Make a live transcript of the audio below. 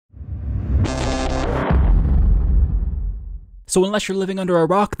So unless you're living under a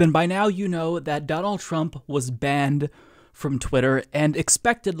rock, then by now you know that Donald Trump was banned from Twitter, and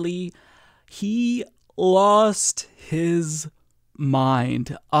expectedly, he lost his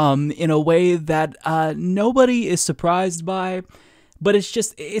mind in a way that nobody is surprised by, but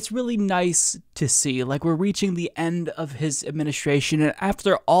it's really nice to see. Like, we're reaching the end of his administration, and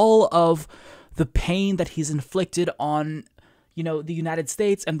after all of the pain that he's inflicted on, the United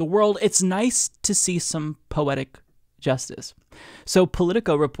States and the world, it's nice to see some poetic justice. So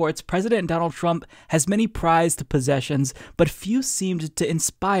Politico reports President Donald Trump has many prized possessions, but few seemed to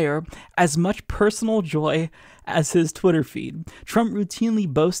inspire as much personal joy as his Twitter feed. Trump routinely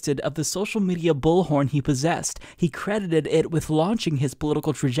boasted of the social media bullhorn he possessed. He credited it with launching his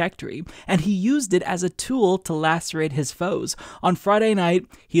political trajectory, and he used it as a tool to lacerate his foes. On Friday night,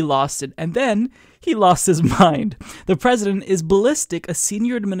 he lost it, and then he lost his mind. The president is ballistic, a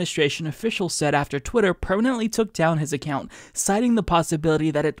senior administration official said after Twitter permanently took down his account, citing the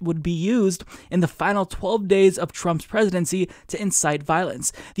possibility that it would be used in the final 12 days of Trump's presidency to incite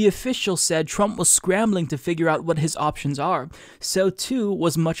violence. The official said Trump was scrambling to figure out what his options are. So too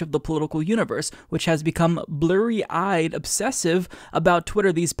was much of the political universe, which has become blurry-eyed obsessive about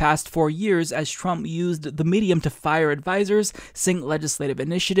Twitter these past 4 years as Trump used the medium to fire advisors, sink legislative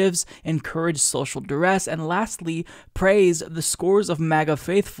initiatives, encourage social duress, and lastly, praise the scores of MAGA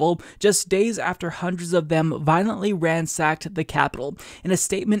faithful just days after hundreds of them violently ransacked the Capitol. In a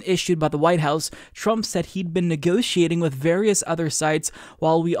statement issued by the White House, Trump said he'd been negotiating with various other sites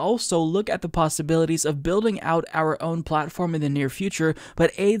while we also look at the possibilities of building out our own platform in the near future,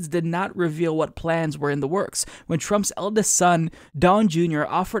 but aides did not reveal what plans were in the works. When Trump's eldest son, Don Jr.,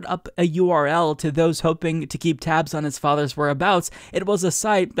 offered up a URL to those hoping to keep tabs on his father's whereabouts, it was a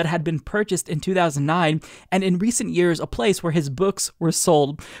site that had been purchased in 2009, and in recent years a place where his books were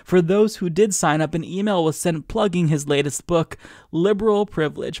sold. For those who did sign up, an email was sent plugging his latest book, Liberal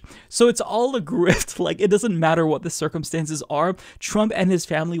Privilege. So it's all a grift. Like, it doesn't matter what the circumstances are, Trump and his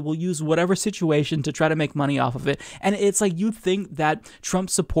family will use whatever situation to try to make money off of it. And it's like, you'd think that Trump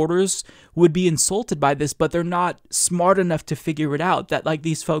supporters would be insulted by this, but they're not smart enough to figure it out, that like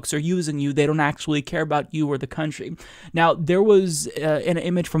these folks are using you, they don't actually care about you or the country. Now, there was an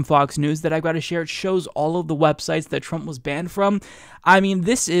image from Fox News that I got to share. It shows all of the websites that Trump was banned from. I mean,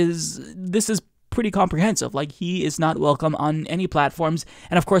 this is pretty comprehensive. Like, he is not welcome on any platforms.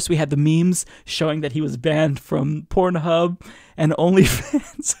 And of course, we had the memes showing that he was banned from Pornhub and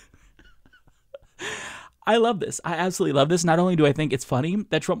OnlyFans. I love this. I absolutely love this. Not only do I think it's funny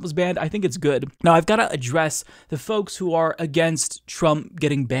that Trump was banned, I think it's good. Now, I've got to address the folks who are against Trump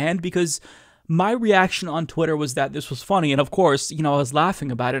getting banned, because my reaction on Twitter was that this was funny, and of course, I was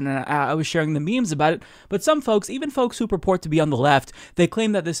laughing about it, and I was sharing the memes about it, but some folks, even folks who purport to be on the left, they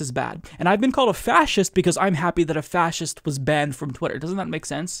claim that this is bad. And I've been called a fascist because I'm happy that a fascist was banned from Twitter. Doesn't that make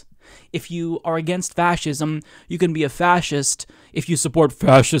sense? If you are against fascism, you can be a fascist if you support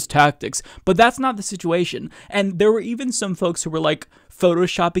fascist tactics, but that's not the situation. And there were even some folks who were like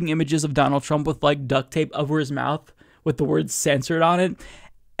photoshopping images of Donald Trump with like duct tape over his mouth with the word censored on it.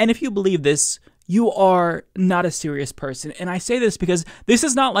 And if you believe this, you are not a serious person. And I say this because this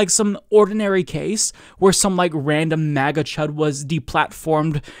is not like some ordinary case where some like random MAGA chud was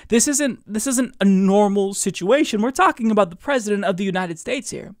deplatformed. This isn't a normal situation. We're talking about the president of the United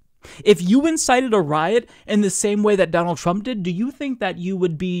States here. If you incited a riot in the same way that Donald Trump did, do you think that you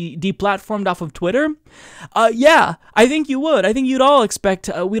would be deplatformed off of Twitter? Yeah, I think you would. I think we'd all expect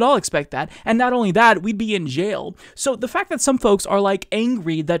that. And not only that, we'd be in jail. So the fact that some folks are like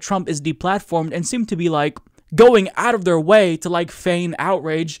angry that Trump is deplatformed and seem to be like going out of their way to like feign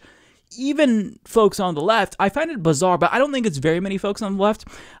outrage, even folks on the left, I find it bizarre, but I don't think it's very many folks on the left.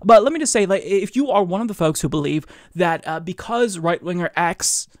 But let me just say, like, if you are one of the folks who believe that because right-winger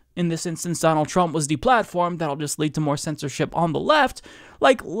X, in this instance Donald Trump, was deplatformed, that'll just lead to more censorship on the left,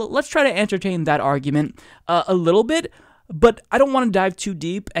 like, let's try to entertain that argument a little bit. But I don't want to dive too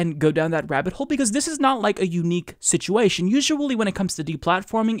deep and go down that rabbit hole, because this is not like a unique situation. Usually when it comes to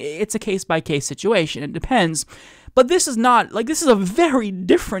deplatforming, it's a case-by-case situation. It depends. But this is not, like, this is a very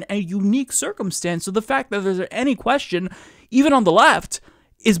different and unique circumstance. So the fact that there's any question, even on the left,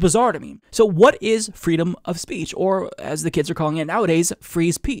 is bizarre to me. So what is freedom of speech, or as the kids are calling it nowadays,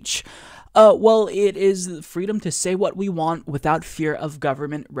 free speech? Well, it is freedom to say what we want without fear of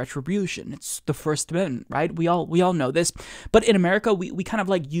government retribution. It's the First Amendment, right? We all know this. But in America, we kind of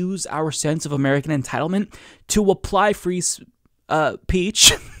like use our sense of American entitlement to apply free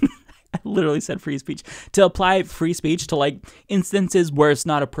speech literally said free speech, to apply free speech to like instances where it's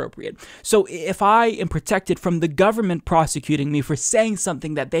not appropriate. So if I am protected from the government prosecuting me for saying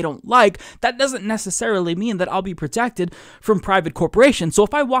something that they don't like, that doesn't necessarily mean that I'll be protected from private corporations. So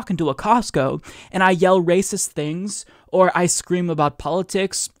if I walk into a Costco and I yell racist things, or I scream about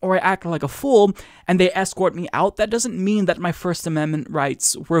politics, or I act like a fool, and they escort me out, that doesn't mean that my First Amendment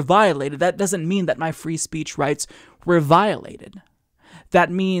rights were violated. That doesn't mean that my free speech rights were violated.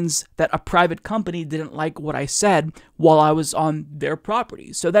 That means that a private company didn't like what I said while I was on their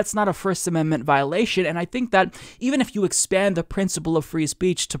property. So that's not a First Amendment violation, and I think that even if you expand the principle of free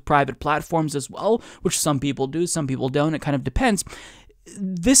speech to private platforms as well, which some people do, some people don't, it kind of depends,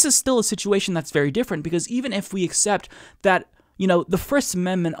 this is still a situation that's very different, because even if we accept that, the First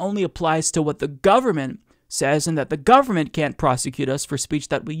Amendment only applies to what the government says and that the government can't prosecute us for speech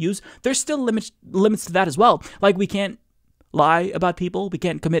that we use, there's still limits to that as well. Like, we can't lie about people, we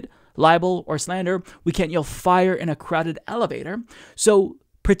can't commit libel or slander, we can't yell fire in a crowded elevator. So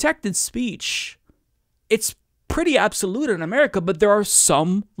protected speech, it's pretty absolute in America, but there are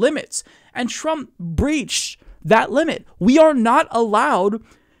some limits, and Trump breached that limit. We are not allowed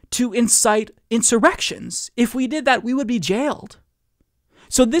to incite insurrections. If we did that, we would be jailed.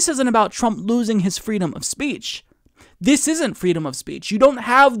 So this isn't about Trump losing his freedom of speech. This isn't freedom of speech. You don't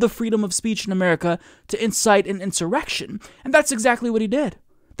have the freedom of speech in America to incite an insurrection. And that's exactly what he did.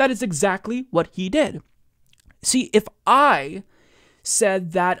 That is exactly what he did. See, if I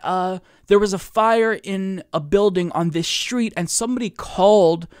said that there was a fire in a building on this street and somebody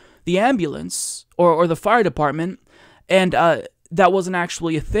called the ambulance or the fire department, and that wasn't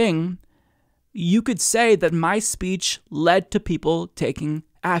actually a thing, you could say that my speech led to people taking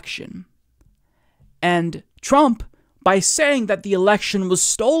action. And Trump, by saying that the election was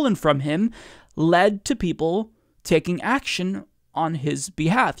stolen from him, led to people taking action on his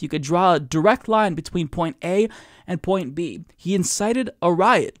behalf. You could draw a direct line between point A and point B. He incited a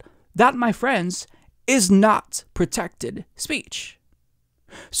riot. That, my friends, is not protected speech.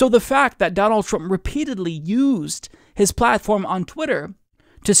 So the fact that Donald Trump repeatedly used his platform on Twitter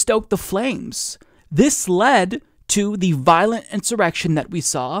to stoke the flames, this led to the violent insurrection that we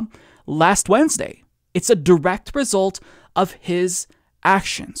saw last Wednesday. It's a direct result of his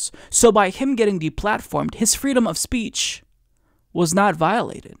actions. So by him getting deplatformed, his freedom of speech was not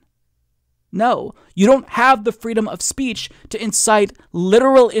violated. No, you don't have the freedom of speech to incite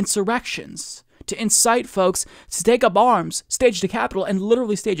literal insurrections, to incite folks to take up arms, stage the Capitol, and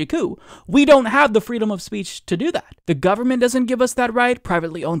literally stage a coup. We don't have the freedom of speech to do that. The government doesn't give us that right.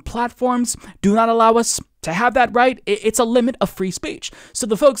 Privately owned platforms do not allow us to have that right. It's a limit of free speech. So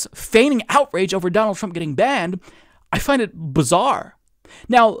the folks feigning outrage over Donald Trump getting banned, I find it bizarre.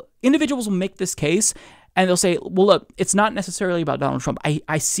 Now, individuals will make this case, and they'll say, well, look, it's not necessarily about Donald Trump.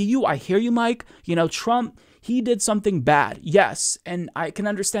 I see you. I hear you, Mike. Trump, he did something bad. Yes, and I can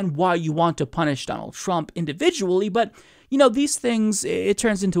understand why you want to punish Donald Trump individually, but, these things, it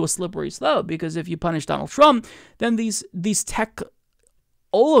turns into a slippery slope, because if you punish Donald Trump, then these tech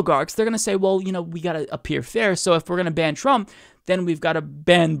oligarchs, they're going to say, well, we got to appear fair, so if we're going to ban Trump, then we've got to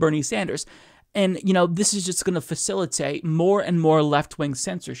ban Bernie Sanders. And, this is just going to facilitate more and more left-wing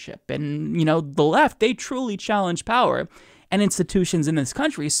censorship. And, the left, they truly challenge power and institutions in this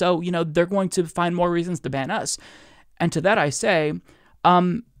country. So, they're going to find more reasons to ban us. And to that I say,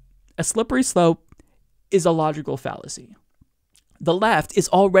 a slippery slope is a logical fallacy. The left is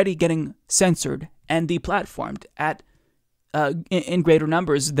already getting censored and deplatformed in greater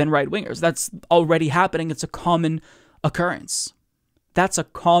numbers than right-wingers. That's already happening. It's a common occurrence. That's a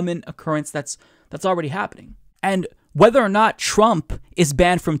common occurrence that's already happening. And whether or not Trump is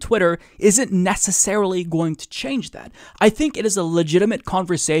banned from Twitter isn't necessarily going to change that. I think it is a legitimate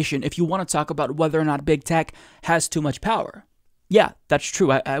conversation if you want to talk about whether or not big tech has too much power. Yeah, that's true.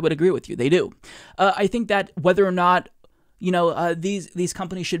 I would agree with you. They do. I think that whether or not these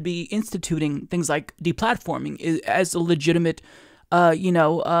companies should be instituting things like deplatforming as a legitimate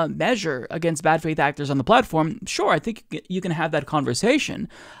measure against bad faith actors on the platform, sure, I think you can have that conversation.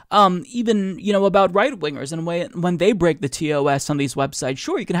 Even, about right-wingers and when they break the TOS on these websites,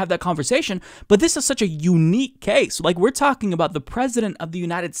 sure, you can have that conversation, but this is such a unique case. Like, we're talking about the President of the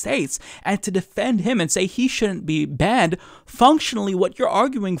United States, and to defend him and say he shouldn't be banned, functionally what you're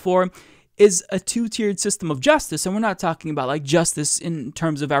arguing for is a two-tiered system of justice, and we're not talking about, like, justice in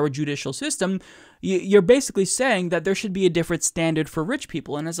terms of our judicial system. You're basically saying that there should be a different standard for rich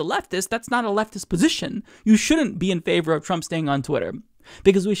people, and as a leftist, that's not a leftist position. You shouldn't be in favor of Trump staying on Twitter,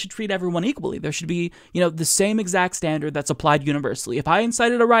 because we should treat everyone equally. There should be, the same exact standard that's applied universally. If I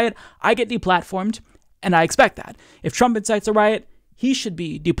incited a riot, I get deplatformed, and I expect that. If Trump incites a riot, he should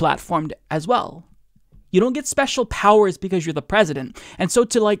be deplatformed as well. You don't get special powers because you're the president. And so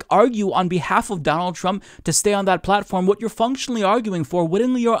to like argue on behalf of Donald Trump to stay on that platform, what you're functionally arguing for,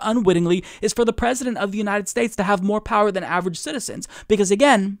 wittingly or unwittingly, is for the president of the United States to have more power than average citizens. Because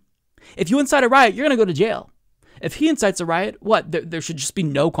again, if you incite a riot, you're going to go to jail. If he incites a riot, what? There should just be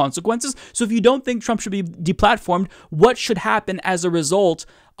no consequences. So if you don't think Trump should be deplatformed, what should happen as a result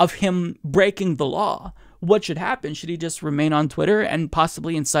of him breaking the law? What should happen? Should he just remain on Twitter and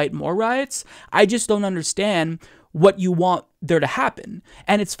possibly incite more riots? I just don't understand what you want there to happen.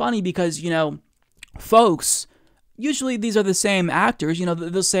 And it's funny because, folks, usually these are the same actors,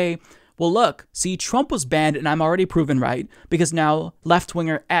 they'll say, well, look, see, Trump was banned and I'm already proven right because now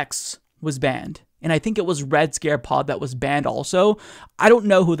left-winger X was banned. And I think it was Red Scare Pod that was banned also. I don't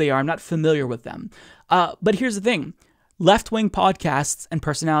know who they are. I'm not familiar with them. But here's the thing. Left-wing podcasts and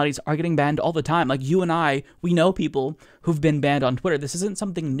personalities are getting banned all the time. Like you and I, we know people who've been banned on Twitter. This isn't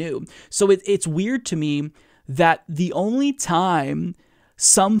something new. So it's weird to me that the only time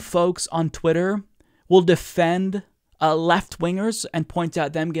some folks on Twitter will defend left-wingers and point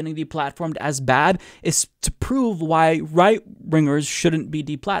out them getting deplatformed as bad is to prove why right-wingers shouldn't be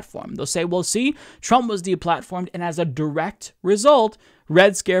deplatformed. They'll say, well, see, Trump was deplatformed, and as a direct result,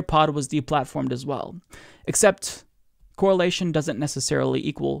 Red Scare Pod was deplatformed as well. Except correlation doesn't necessarily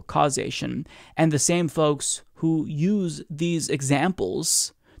equal causation, and the same folks who use these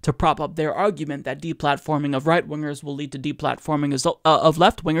examples to prop up their argument that deplatforming of right-wingers will lead to deplatforming of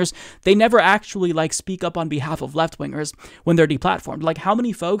left-wingers, they never actually speak up on behalf of left-wingers when they're deplatformed. Like, how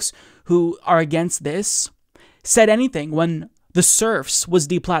many folks who are against this said anything when the Serfs was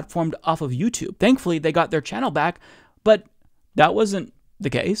deplatformed off of YouTube? Thankfully, they got their channel back, but that wasn't the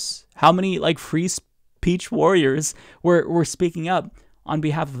case. How many free speech warriors were speaking up on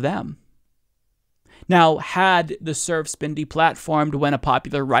behalf of them? Now, had the Serfs been deplatformed when a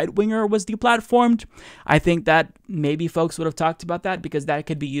popular right-winger was deplatformed, I think that maybe folks would have talked about that because that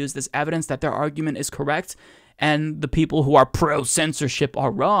could be used as evidence that their argument is correct and the people who are pro-censorship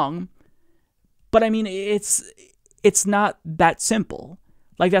are wrong. But I mean, it's not that simple.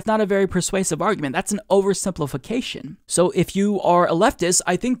 That's not a very persuasive argument. That's an oversimplification. So if you are a leftist,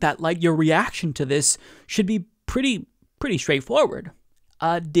 I think that your reaction to this should be pretty straightforward.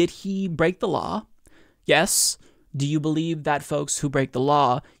 Did he break the law? Yes. Do you believe that folks who break the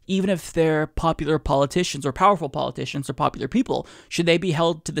law, even if they're popular politicians or powerful politicians or popular people, should they be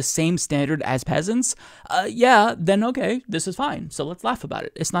held to the same standard as peasants? Yeah, then okay, this is fine. So let's laugh about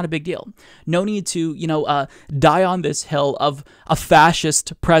it. It's not a big deal. No need to, die on this hill of a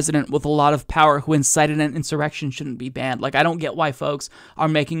fascist president with a lot of power who incited an insurrection shouldn't be banned. I don't get why folks are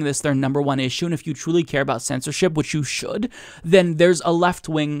making this their number one issue. And if you truly care about censorship, which you should, then there's a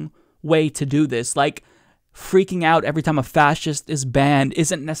left-wing way to do this. Freaking out every time a fascist is banned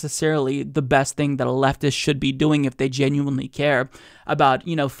isn't necessarily the best thing that a leftist should be doing if they genuinely care about,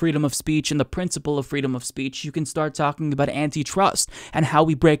 freedom of speech and the principle of freedom of speech. You can start talking about antitrust and how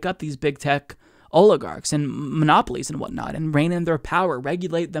we break up these big tech oligarchs and monopolies and whatnot and rein in their power,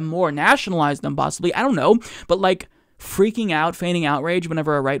 regulate them more, nationalize them possibly. I don't know. But freaking out, feigning outrage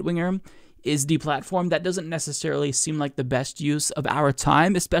whenever a right-winger is deplatformed, that doesn't necessarily seem like the best use of our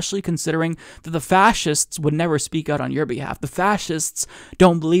time, especially considering that the fascists would never speak out on your behalf. The fascists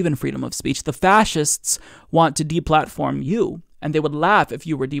don't believe in freedom of speech. The fascists want to deplatform you, and they would laugh if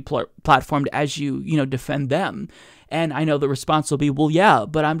you were deplatformed as you, defend them. And I know the response will be, well, yeah,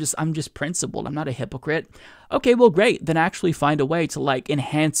 but I'm just principled. I'm not a hypocrite. Okay, well, great. Then actually find a way to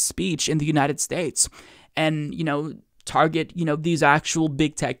enhance speech in the United States and, target, these actual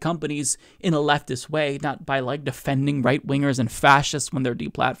big tech companies in a leftist way, not by defending right-wingers and fascists when they're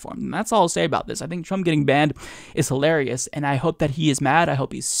deplatformed. And that's all I'll say about this. I think Trump getting banned is hilarious, and I hope that he is mad. I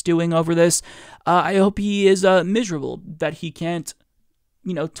hope he's stewing over this. I hope he is miserable that he can't,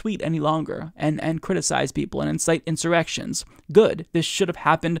 tweet any longer and criticize people and incite insurrections. Good. This should have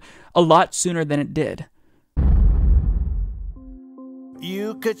happened a lot sooner than it did.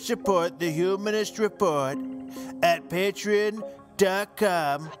 You could support the Humanist Report at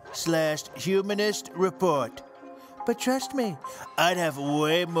patreon.com/Humanist Report. But trust me, I'd have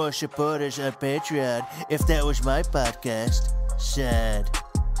way more supporters on Patreon if that was my podcast. Sad.